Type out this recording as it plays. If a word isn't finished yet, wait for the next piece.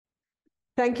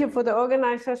Thank you for the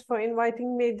organizers for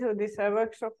inviting me to this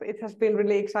workshop. It has been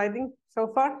really exciting so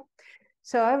far.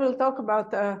 So I will talk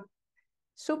about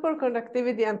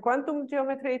superconductivity and quantum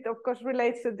geometry. It of course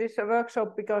relates to this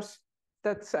workshop because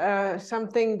that's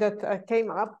something that came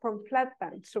up from flat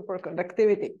band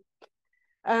superconductivity.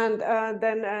 And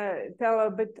then tell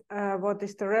a bit what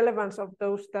is the relevance of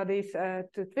those studies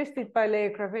to twisted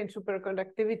bilayer graphene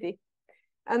superconductivity.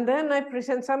 And then I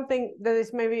present something that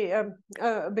is maybe a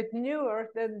bit newer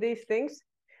than these things,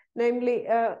 namely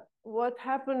what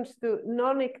happens to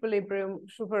non-equilibrium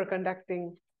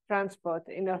superconducting transport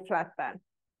in a flat band.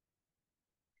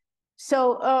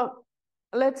 So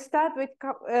let's start with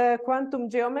quantum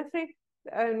geometry.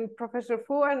 And Professor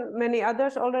Fu and many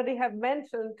others already have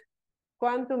mentioned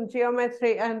quantum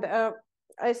geometry. And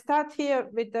I start here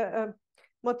with the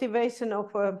motivation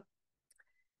of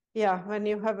when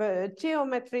you have a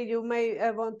geometry, you may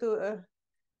want to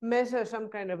measure some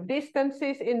kind of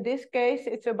distances. In this case,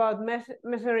 it's about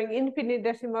measuring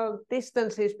infinitesimal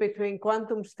distances between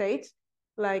quantum states.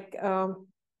 Like, no,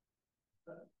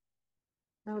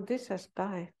 this has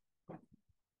died.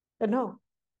 No.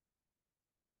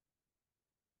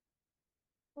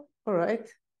 All right.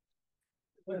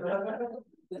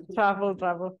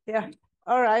 Travel. Yeah.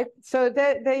 All right. So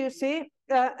there you see,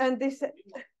 and this.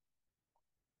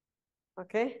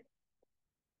 Okay.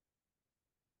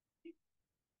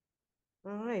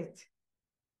 All right.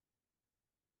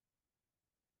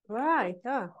 Right.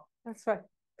 Oh, that's right.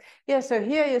 Yeah. So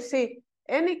here you see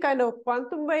any kind of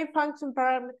quantum wave function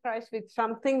parameterized with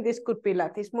something. This could be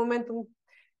lattice momentum,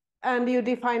 and you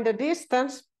define the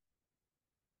distance.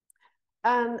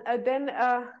 And then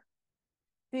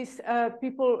these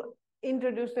people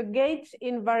introduced a gauge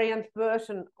invariant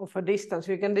version of a distance.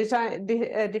 You can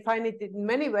define it in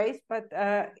many ways, but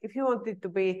if you want it to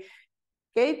be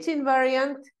gauge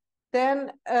invariant,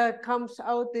 then comes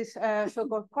out this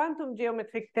so-called quantum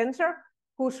geometric tensor,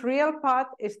 whose real part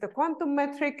is the quantum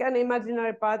metric and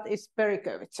imaginary part is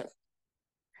pericurvature.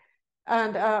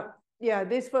 And yeah,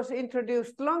 this was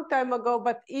introduced a long time ago,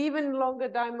 but even longer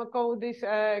time ago, this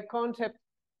concept,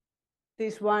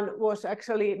 this one was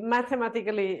actually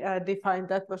mathematically defined.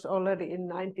 That was already in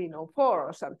 1904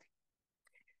 or something.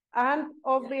 And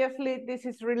obviously, this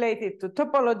is related to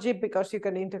topology because you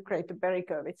can integrate the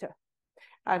pericurvature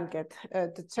and get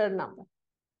the Chern number.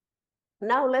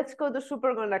 Now let's go to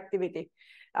superconductivity.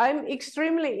 I'm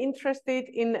extremely interested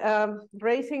in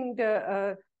raising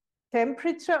the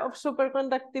temperature of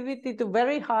superconductivity to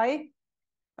very high,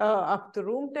 up to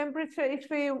room temperature, if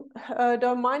we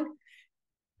don't mind.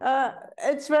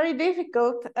 It's very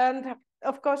difficult, and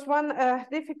of course, one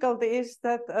difficulty is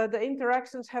that the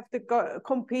interactions have to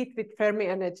compete with Fermi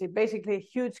energy, basically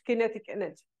huge kinetic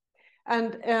energy.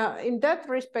 And in that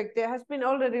respect, there has been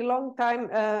already a long time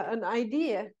an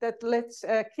idea that let's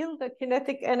kill the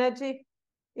kinetic energy,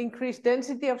 increase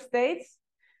density of states.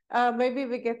 Maybe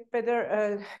we get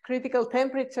better critical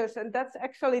temperatures, and that's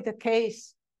actually the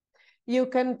case. You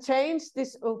can change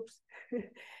this,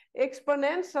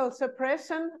 exponential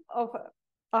suppression of,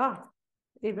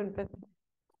 even better.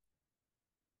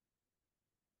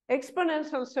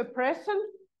 Exponential suppression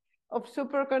of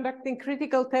superconducting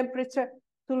critical temperature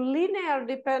to linear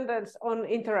dependence on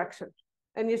interaction.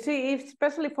 And you see,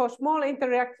 especially for small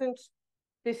interactions,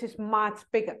 this is much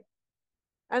bigger.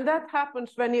 And that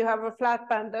happens when you have a flat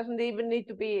band, doesn't even need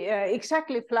to be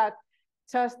exactly flat,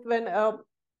 just when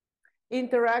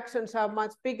interactions are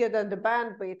much bigger than the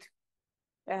bandwidth,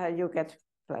 you get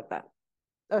flat band.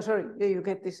 Oh, sorry, you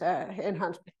get this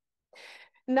enhancement.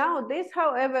 Now, this,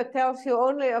 however, tells you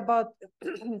only about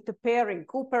the pairing,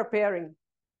 Cooper pairing,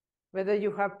 whether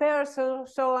you have pairs or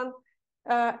so on,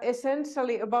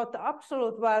 essentially about the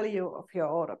absolute value of your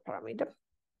order parameter.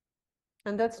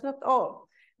 And that's not all,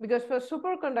 because for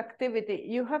superconductivity,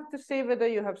 you have to see whether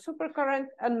you have supercurrent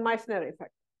and Meissner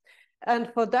effect.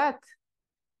 And for that,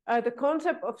 the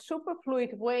concept of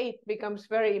superfluid weight becomes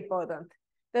very important.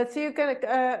 That you can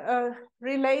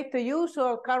relate the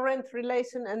usual current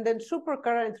relation and then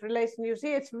supercurrent relation. You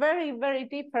see, it's very, very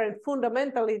different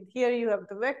fundamentally. Here you have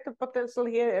the vector potential,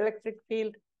 here electric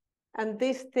field, and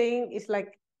this thing is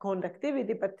like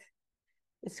conductivity, but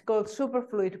it's called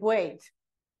superfluid weight.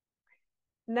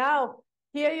 Now,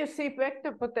 here you see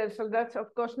vector potential. That's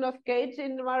of course not gauge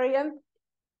invariant,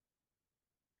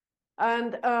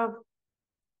 and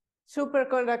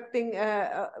superconducting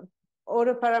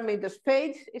order parameters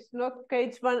phase is not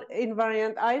gauge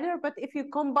invariant either, but if you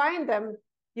combine them,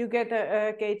 you get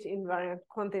a gauge invariant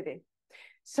quantity.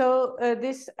 So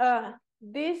this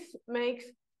makes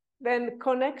then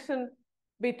connection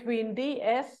between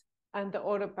ds and the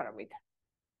order parameter.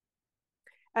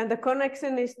 And the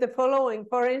connection is the following.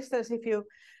 For instance, if you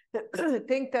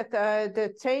think that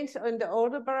the change in the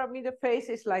order parameter phase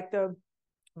is like the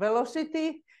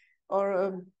velocity,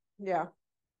 or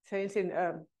change in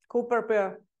Cooper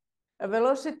per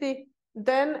velocity,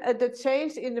 then the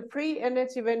change in the free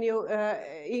energy when you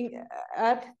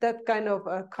add that kind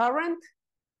of current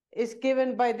is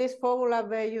given by this formula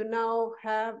where you now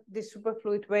have the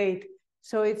superfluid weight.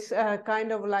 So it's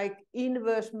kind of like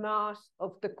inverse mass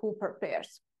of the Cooper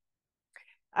pairs.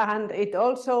 And it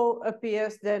also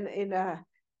appears then in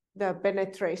the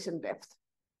penetration depth.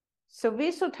 So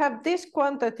we should have this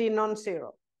quantity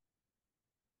non-zero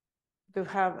to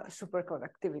have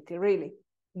superconductivity, really.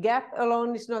 Gap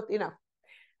alone is not enough.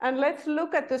 And let's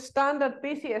look at the standard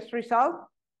PCS result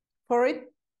for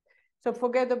it. So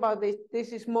forget about this,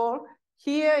 this is small.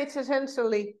 Here it's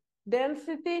essentially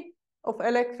density of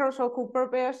electrons or Cooper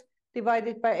pairs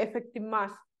divided by effective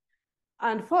mass.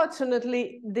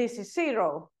 Unfortunately, this is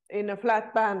zero in a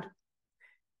flat band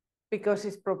because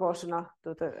it's proportional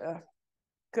to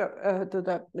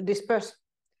the dispersion.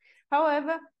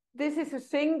 However, this is a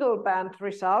single band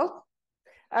result.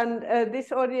 And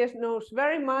this audience knows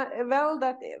very well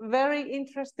that very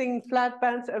interesting flat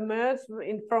bands emerge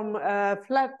from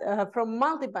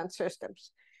multiband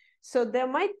systems. So there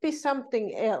might be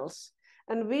something else.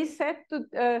 And we set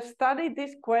to study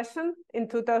this question in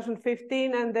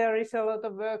 2015, and there is a lot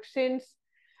of work since.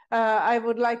 I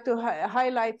would like to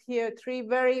highlight here three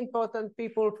very important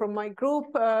people from my group,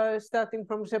 starting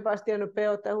from Sebastiano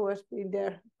Peota, who has been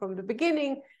there from the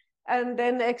beginning, and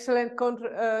then excellent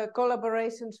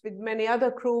collaborations with many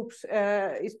other groups,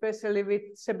 especially with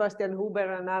Sebastian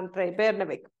Huber and Andrei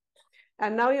Bernevik.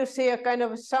 And now you see a kind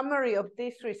of a summary of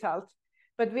these results.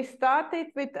 But we started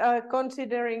with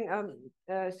considering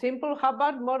a simple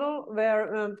Hubbard model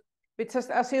where we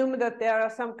just assume that there are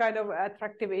some kind of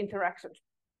attractive interactions.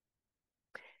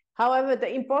 However,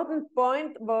 the important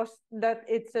point was that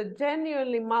it's a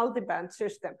genuinely multiband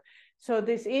system. So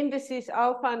these indices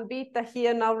alpha and beta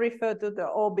here now refer to the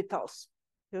orbitals.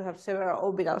 You have several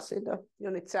orbitals in the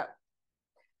unit cell.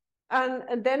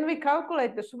 And then we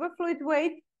calculate the superfluid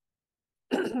weight.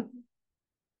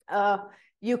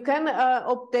 You can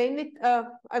obtain it.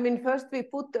 I mean, first we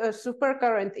put a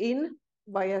supercurrent in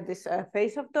via this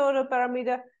phase of the order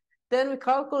parameter. Then we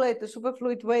calculate the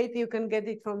superfluid weight. You can get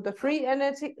it from the free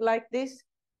energy like this.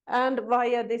 And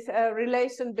via this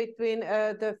relation between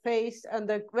the phase and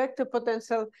the vector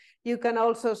potential, you can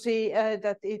also see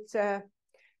that it's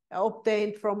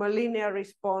obtained from a linear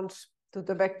response to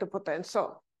the vector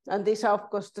potential. And these are, of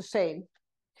course, the same.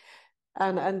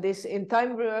 And this in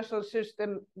time reversal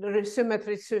system, the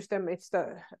symmetry system, it's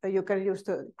you can use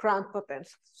the ground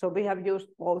potential. So we have used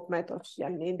both methods,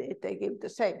 and indeed they give the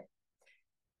same.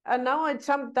 And now I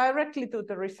jump directly to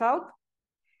the result.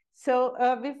 So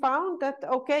we found that,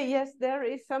 okay, yes, there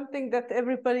is something that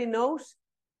everybody knows.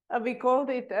 We called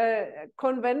it a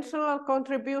conventional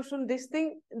contribution, this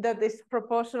thing that is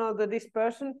proportional to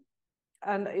dispersion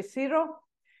and is zero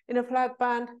in a flat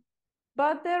band.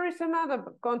 But there is another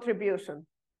contribution.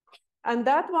 And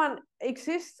that one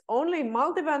exists only in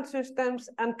multiband systems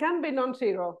and can be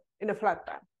non-zero in a flat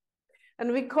band.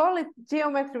 And we call it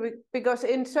geometric because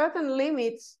in certain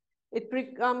limits, it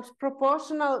becomes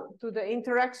proportional to the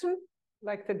interaction,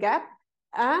 like the gap,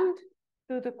 and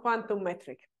to the quantum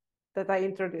metric that I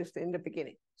introduced in the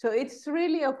beginning. So it's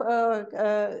really of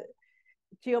a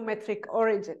geometric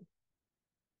origin.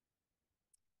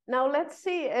 Now let's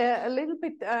see a little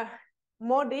bit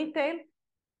more detail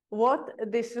what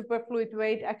this superfluid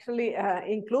weight actually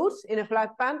includes in a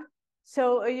flat band.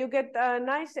 So you get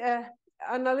nice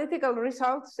analytical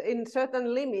results in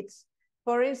certain limits.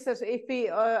 For instance, if we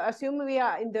assume we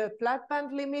are in the flat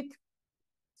band limit,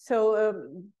 so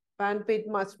bandwidth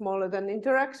much smaller than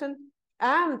interaction,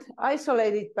 and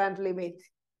isolated band limit,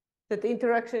 that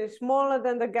interaction is smaller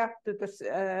than the gap to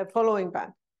the following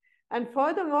band. And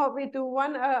furthermore, we do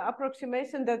one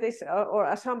approximation that is, or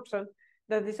assumption,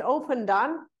 that is often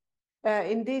done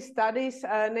in these studies,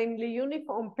 namely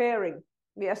uniform pairing.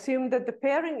 We assume that the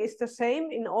pairing is the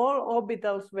same in all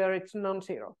orbitals where it's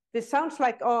non-zero. This sounds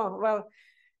like, oh, well,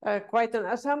 quite an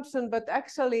assumption, but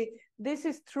actually this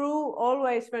is true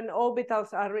always when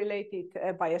orbitals are related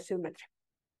by a symmetry.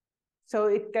 So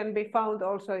it can be found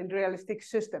also in realistic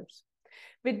systems.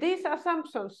 With these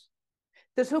assumptions,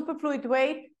 the superfluid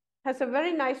weight has a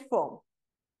very nice form.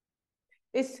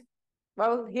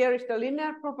 Well, here is the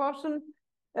linear proportion,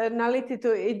 nullity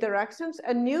to interactions,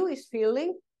 and nu is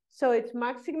filling. So it's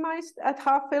maximized at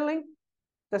half filling,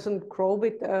 doesn't grow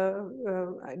with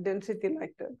density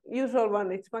like the usual one,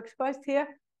 it's maximized here.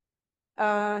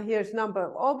 Here's number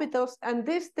of orbitals, and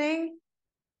this thing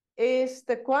is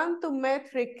the quantum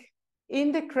metric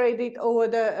integrated over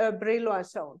the Brillouin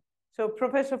zone. So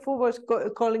Professor Fu was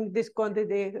calling this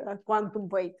quantity quantum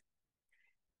weight.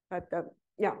 But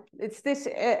yeah, it's this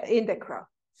integral.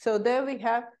 So there we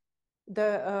have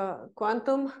the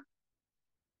quantum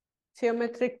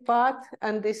geometric part,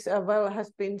 and this well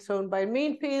has been shown by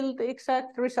mean field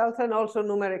exact results and also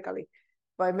numerically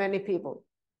by many people.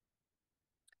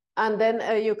 And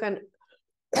then you can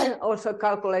also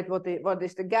calculate what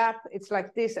is the gap. It's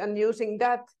like this, and using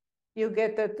that, you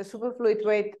get that the superfluid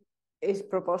weight is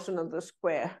proportional to the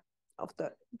square of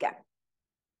the gap.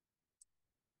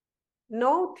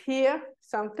 Note here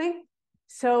something.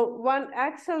 So one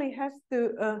actually has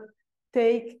to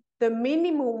take the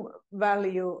minimum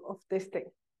value of this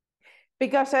thing,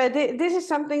 because this is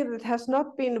something that has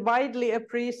not been widely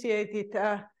appreciated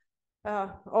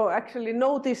or actually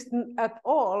noticed at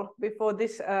all before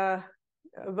this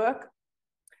work,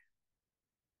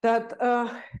 that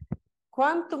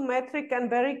quantum metric and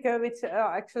Berry curvature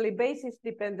are actually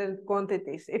basis-dependent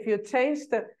quantities. If you change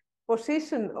the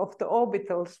position of the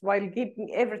orbitals while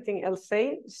keeping everything else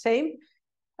same,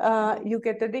 you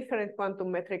get a different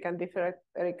quantum metric and different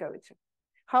Berry curvature.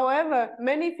 However,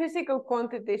 many physical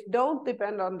quantities don't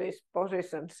depend on these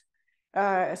positions.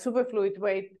 Superfluid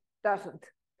weight doesn't.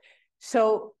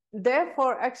 So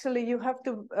therefore, actually, you have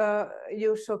to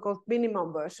use so-called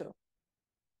minimum version.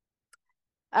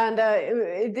 And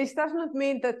this does not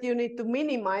mean that you need to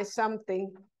minimize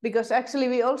something, because actually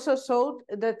we also showed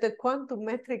that the quantum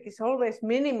metric is always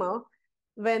minimal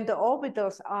when the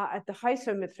orbitals are at the high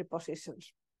symmetry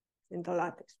positions in the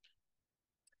lattice.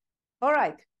 All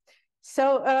right,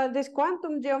 so this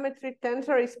quantum geometric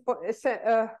tensor is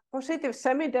positive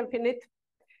semi-definite,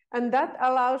 and that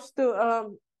allows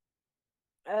to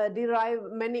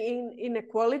derive many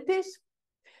inequalities,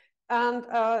 and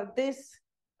this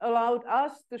allowed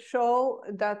us to show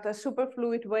that the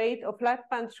superfluid weight of flat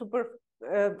band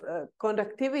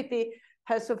superconductivity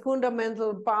has a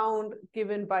fundamental bound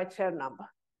given by Chern number.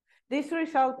 This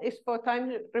result is for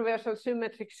time reversal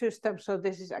symmetric systems, so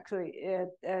this is actually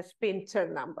a spin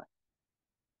Chern number.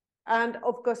 And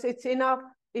of course, it's enough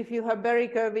if you have Berry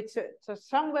curvature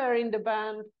somewhere in the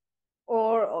band,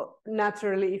 or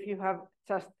naturally if you have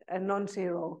just a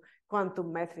non-zero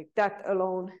quantum metric. That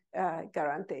alone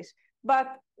guarantees.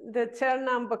 But the Chern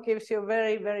number gives you a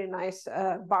very, very nice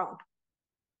bound.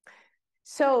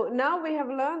 So now we have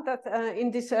learned that in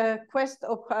this quest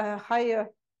of higher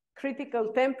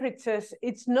critical temperatures,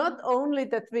 it's not only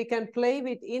that we can play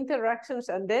with interactions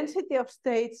and density of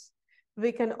states,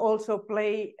 we can also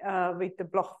play with the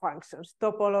Bloch functions,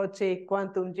 topology,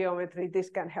 quantum geometry. This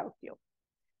can help you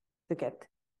to get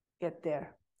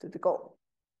there to the goal.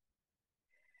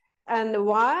 And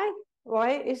why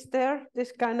is there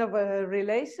this kind of a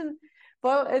relation?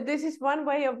 Well, this is one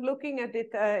way of looking at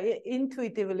it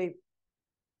intuitively.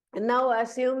 And now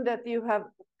assume that you have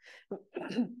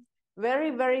very,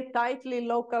 very tightly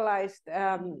localized,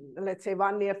 let's say,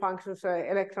 one-year functions or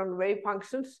electron wave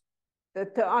functions,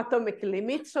 the atomic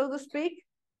limit, so to speak.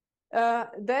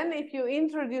 Then if you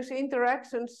introduce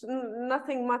interactions,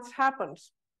 nothing much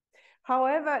happens.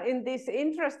 However, in these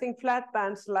interesting flat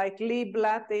bands like Lieb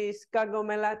lattice,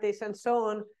 Kagome lattice, and so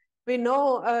on, we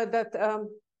know that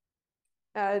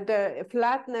the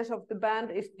flatness of the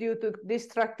band is due to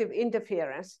destructive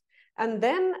interference. And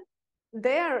then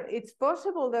there, it's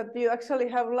possible that you actually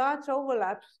have large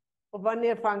overlaps of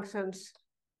one-year functions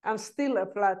and still a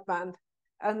flat band.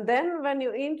 And then when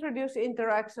you introduce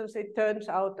interactions, it turns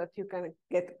out that you can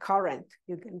get current,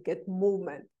 you can get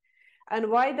movement. And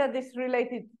why that is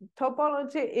related to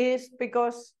topology is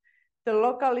because the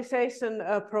localization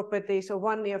properties of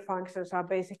one-year functions are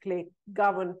basically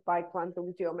governed by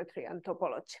quantum geometry and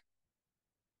topology.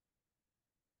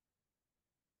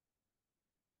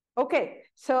 Okay,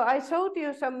 so I showed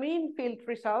you some mean field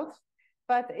results,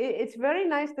 but it's very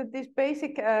nice that this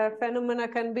basic phenomena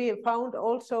can be found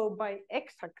also by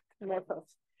exact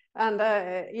methods. And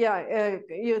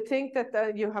you think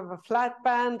that you have a flat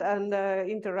band and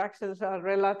interactions are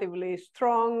relatively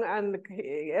strong and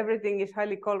everything is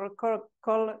highly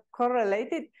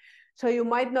correlated. So you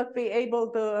might not be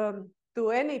able to do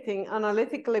anything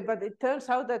analytically, but it turns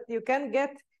out that you can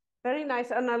get very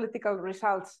nice analytical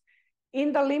results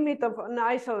in the limit of an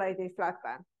isolated flat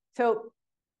band. So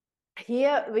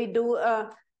here we do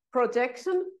a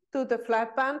projection to the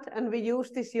flat band, and we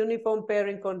use this uniform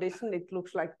pairing condition. It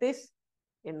looks like this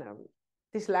in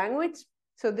this language.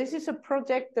 So this is a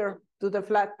projector to the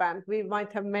flat band. We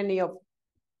might have many of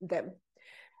them.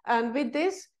 And with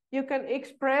this, you can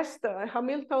express the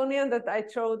Hamiltonian that I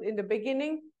showed in the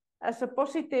beginning as a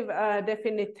positive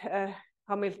definite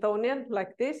Hamiltonian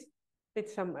like this with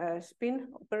some spin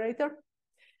operator.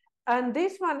 And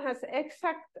this one has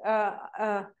exact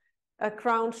a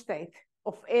ground state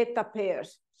of eta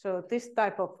pairs. So this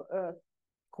type of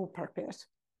Cooper pairs.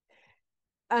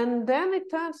 And then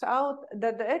it turns out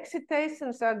that the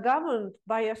excitations are governed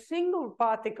by a single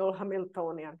particle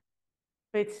Hamiltonian,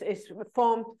 which is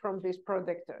formed from these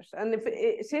projectors. And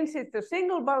since it's a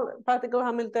single particle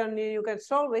Hamiltonian, you can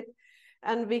solve it.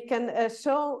 And we can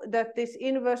show that this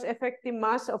inverse effective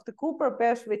mass of the Cooper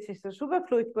pairs, which is the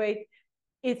superfluid weight,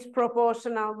 it's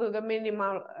proportional to the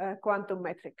minimal quantum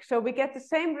metric. So we get the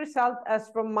same result as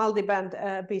from multiband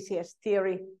BCS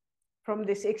theory from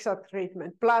this exact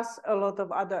treatment, plus a lot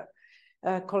of other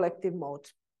collective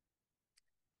modes.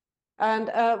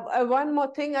 And one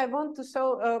more thing I want to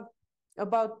show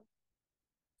about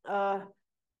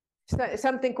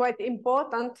something quite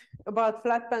important about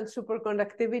flatband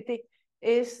superconductivity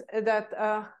is that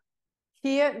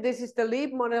here, this is the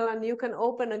Lieb model, and you can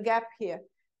open a gap here.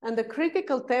 And the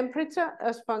critical temperature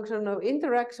as function of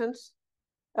interactions,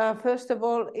 first of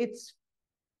all, it's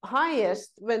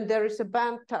highest when there is a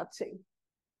band touching.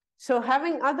 So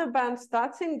having other bands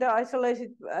touching the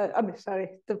isolated,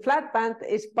 the flat band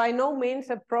is by no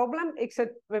means a problem,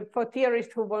 except for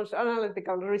theorists who want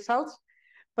analytical results,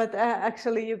 but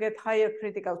actually you get higher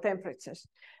critical temperatures.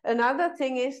 Another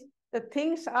thing is that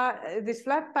these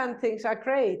flat band things are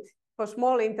great for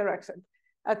small interactions.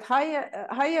 At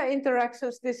higher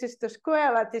interactions, this is the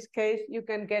square. At this case, you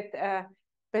can get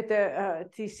better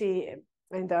TC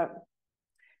in the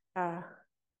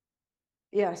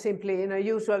simply in a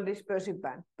usual dispersive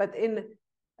band. But in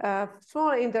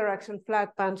small interaction,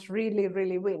 flat bands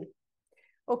really win.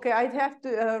 Okay, I have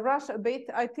to rush a bit.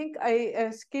 I think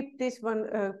I skipped this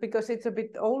one because it's a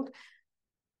bit old.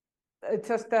 It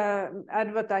just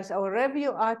advertise our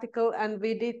review article, and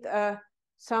we did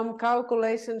some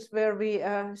calculations where we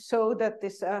show that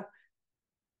this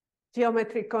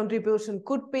geometric contribution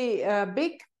could be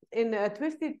big in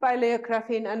twisted bilayer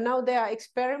graphene. And now there are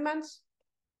experiments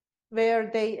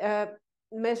where they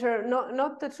measure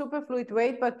not the superfluid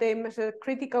weight, but they measure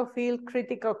critical field,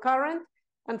 critical current.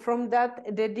 And from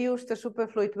that, deduce the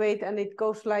superfluid weight, and it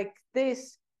goes like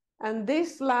this. And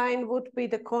this line would be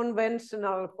the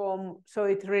conventional form, so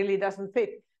it really doesn't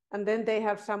fit. And then they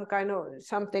have some kind of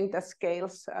something that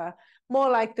scales more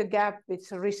like the gap,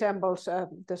 which resembles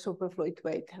the superfluid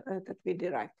weight that we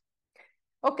derived.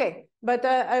 Okay, but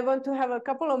I want to have a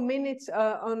couple of minutes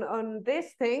on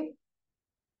this thing.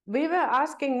 We were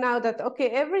asking now that, okay,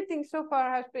 everything so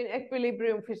far has been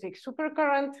equilibrium physics.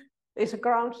 Supercurrent is a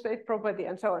ground state property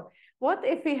and so on. What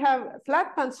if we have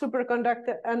flat band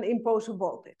superconductor and impose a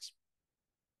voltage?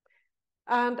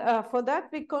 And for that,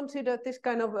 we consider this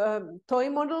kind of toy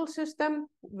model system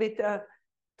with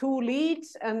 2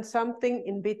 leads and something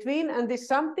in between. And this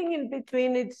something in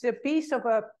between, it's a piece of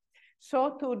a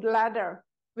sawtooth ladder,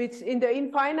 which in the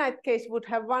infinite case would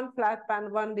have 1 flat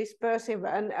band, 1 dispersive.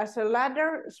 And as a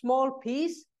ladder, small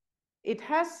piece, it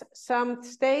has some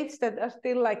states that are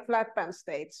still like flat band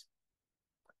states,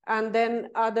 and then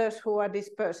others who are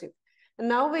dispersive. And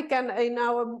now we can, in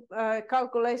our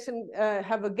calculation,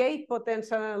 have a gate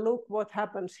potential and look what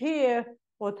happens here,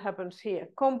 what happens here.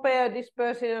 Compare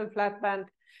dispersion and flat band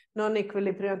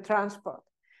non-equilibrium transport.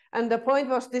 And the point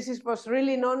was, this was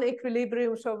really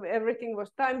non-equilibrium, so everything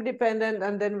was time dependent,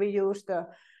 and then we used the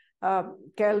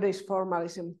Keldy's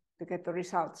formalism to get the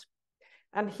results.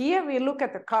 And here we look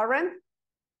at the current,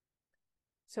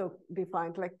 so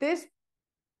defined like this.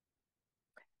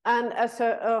 And as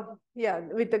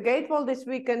with the gate voltage,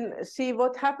 we can see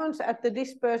what happens at the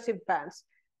dispersive bands.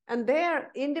 And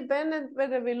they're independent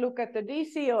whether we look at the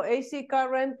DC or AC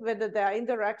current, whether there are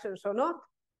interactions or not,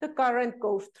 the current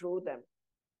goes through them.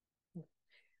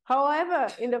 However,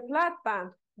 in the flat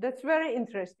band, that's very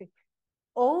interesting.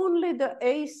 Only the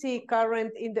AC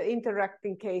current in the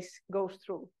interacting case goes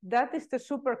through. That is the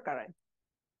supercurrent.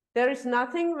 There is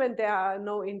nothing when there are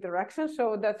no interactions,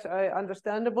 so that's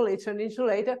understandable, it's an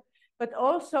insulator. But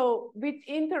also with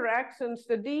interactions,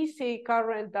 the DC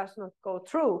current does not go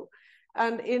through.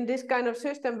 And in this kind of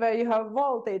system where you have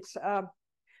voltage,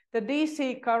 the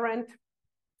DC current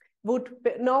would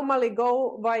normally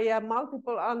go via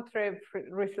multiple Andreev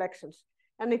reflections.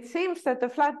 And it seems that the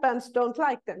flat bands don't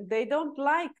like them. They don't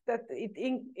like that it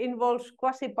involves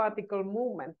quasiparticle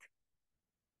movement.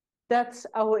 That's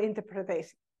our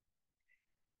interpretation.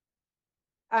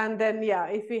 And then,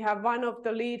 if we have one of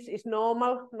the leads is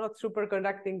normal, not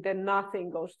superconducting, then nothing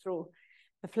goes through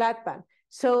the flat band.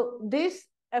 So this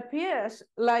appears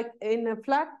like in a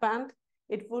flat band,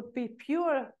 it would be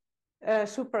pure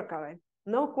supercurrent,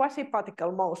 no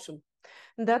quasiparticle motion.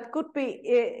 And that could be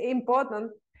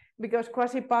important because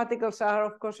quasiparticles are,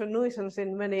 of course, a nuisance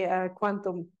in many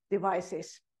quantum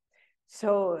devices.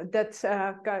 So that's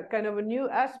kind of a new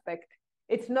aspect.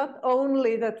 It's not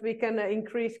only that we can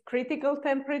increase critical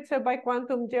temperature by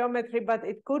quantum geometry, but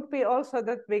it could be also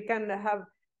that we can have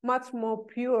much more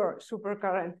pure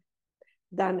supercurrent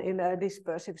than in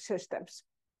dispersive systems.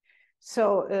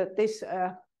 So this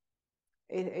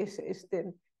is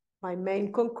my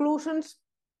main conclusions.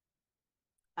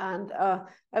 And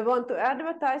I want to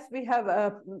advertise, we have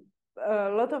a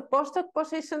lot of postdoc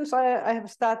positions. I have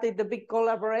started a big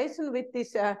collaboration with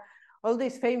this, all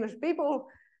these famous people.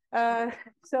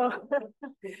 So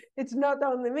it's not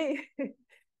only me.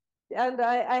 And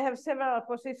I have several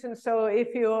positions. So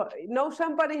if you know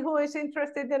somebody who is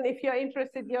interested, and if you're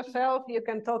interested yourself, you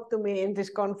can talk to me in this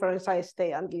conference. I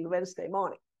stay until Wednesday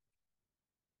morning.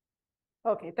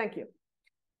 Okay, thank you.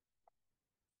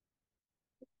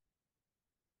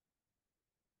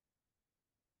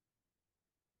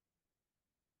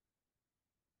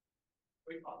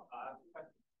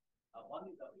 One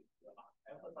is that we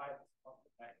emphasize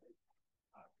complementary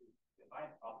to define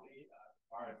properly as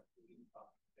far as doing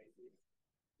basis.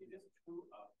 Is this true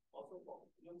also for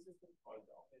continuum systems, or is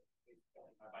it always based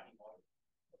on a binding model?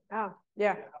 Oh,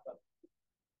 yeah.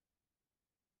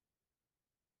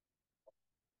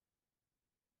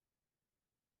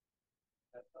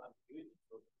 That's ambiguity.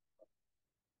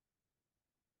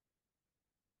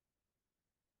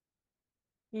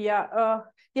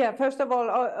 Yeah. First of all,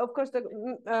 of course, the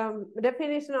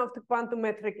definition of the quantum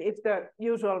metric is the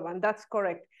usual one. That's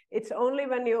correct. It's only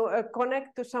when you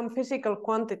connect to some physical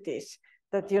quantities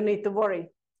that you need to worry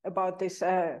about this.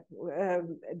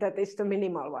 That is the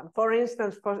minimal one. For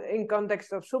instance, in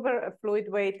context of superfluid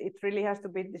weight, it really has to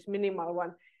be this minimal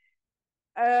one.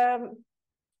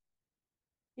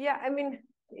 Yeah, I mean,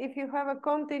 if you have a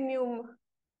continuum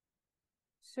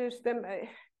system.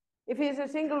 If it's a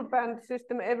single band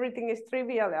system, everything is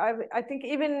trivial. I think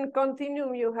even in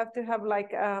continuum, you have to have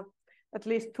like at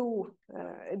least 2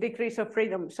 degrees of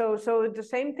freedom. So the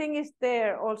same thing is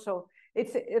there also.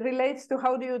 It relates to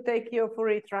how do you take your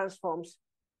Fourier transforms.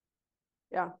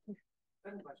 Yeah.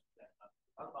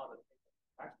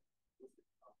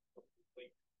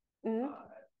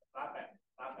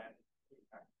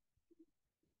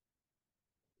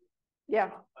 Yeah.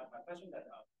 My question that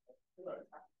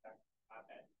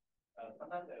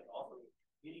sometimes there's also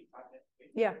really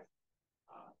yeah.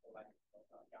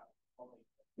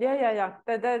 Yeah.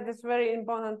 That's a very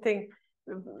important thing.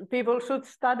 People should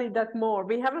study that more.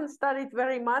 We haven't studied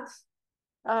very much,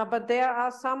 but there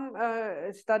are some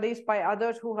studies by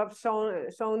others who have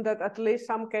shown that at least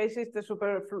some cases the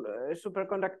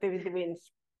superconductivity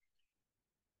wins.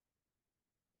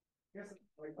 Yes,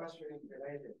 my question is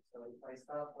related. So if I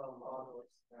start from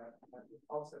onwards, the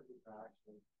positive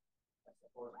interaction, as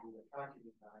opposed to the attractive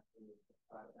interaction with the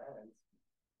flat ends,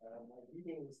 my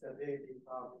reading stability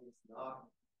problem is not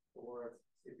towards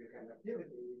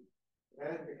superconductivity.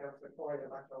 Then it becomes the core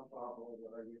electron problem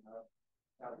where you have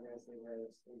density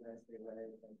waves, intensity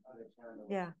waves, and other channels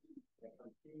that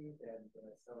compete. And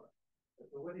so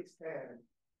to what extent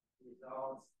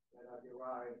results that are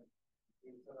derived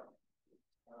in sort of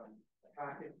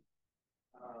attractive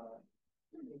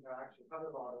interaction,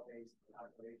 other model-based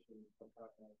calculation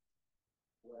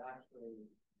will actually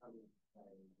come into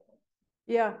play.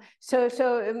 Yeah, so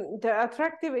the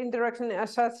attractive interaction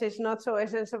as such is not so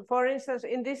essential. For instance,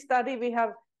 in this study, we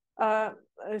have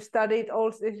studied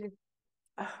also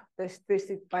this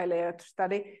twisted bilayer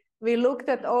study. We looked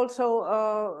at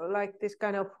also like this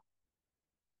kind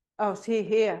of, see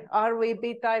here,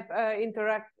 RVB type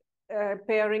interact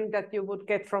pairing that you would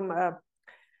get from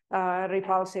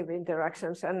repulsive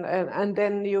interactions. And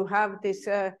then you have this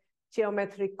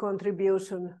geometric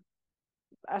contribution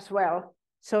as well.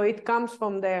 So it comes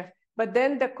from there. But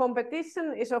then the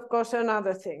competition is, of course,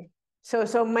 another thing.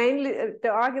 So mainly the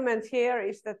argument here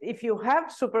is that if you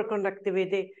have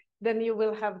superconductivity, then you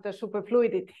will have the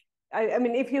superfluidity. I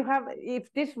mean,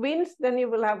 if this wins, then you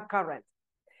will have current.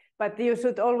 But you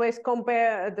should always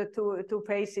compare the two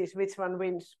phases, which one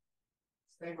wins.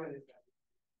 Statement is that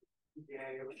if you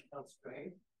have a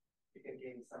constraint, you can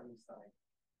gain some insight.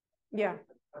 Yeah.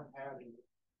 Comparing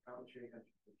geometry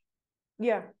contribution.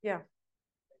 Yeah.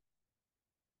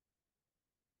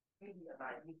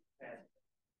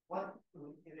 What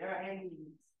is there any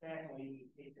special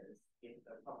indicators in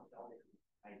the probability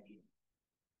idea?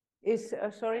 Is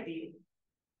sorry?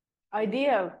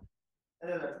 Ideal.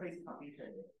 The trace computer.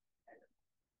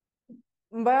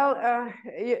 Well,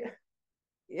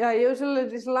 yeah, usually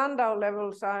these Landau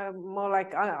levels are more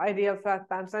like ideal flat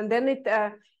bands, and then it,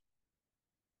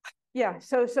 yeah.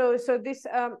 So this,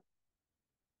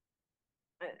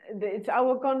 it's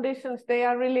our conditions. They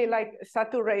are really like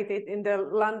saturated in the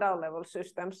Landau level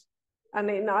systems, and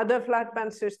in other flat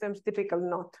band systems, typically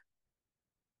not.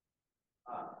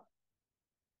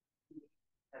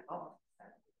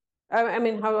 I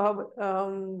mean, how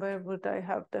where would I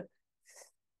have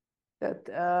that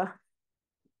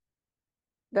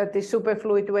the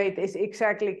superfluid weight is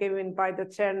exactly given by the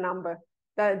Chern number.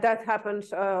 That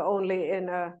happens only in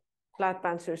a flat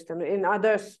band system. In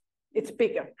others, it's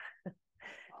bigger.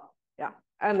 Yeah,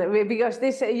 and because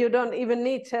this you don't even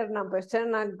need Chern numbers.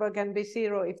 Chern number can be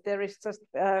 0 if there is just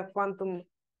quantum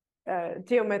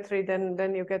geometry.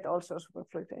 Then you get also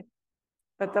superfluid weight.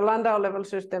 But the Landau level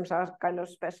systems are kind of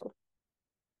special.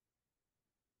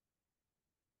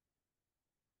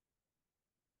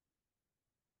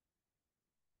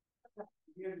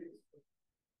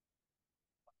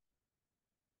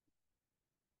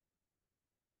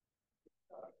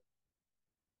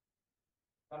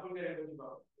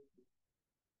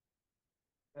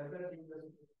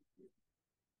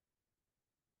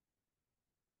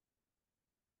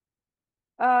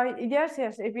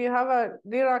 Yes. If you have a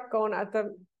Dirac cone at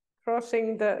the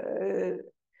crossing, the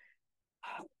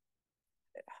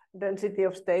density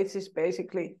of states is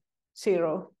basically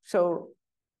 0. So,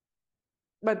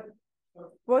 but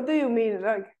what do you mean?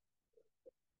 Like,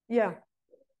 yeah.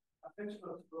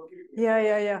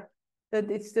 Yeah. That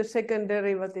it's the second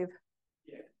derivative.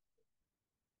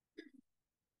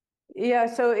 Yeah,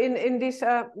 so in these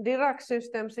Dirac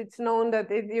systems, it's known that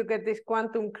you get this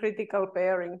quantum critical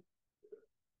pairing.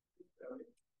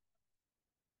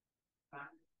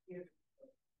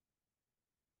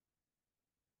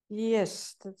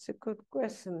 Yes, that's a good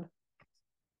question.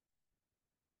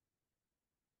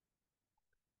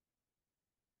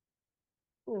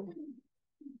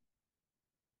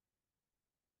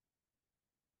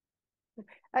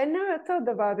 I never thought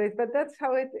about it, but that's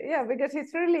how it, yeah, because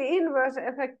it's really inverse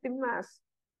effective mass.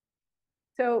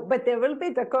 So, but there will be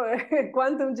the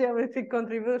quantum geometric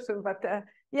contribution, but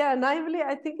yeah, naively,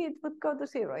 I think it would go to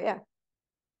 0, yeah.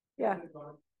 Yeah,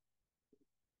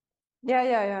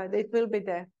 it will be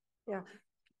there, yeah.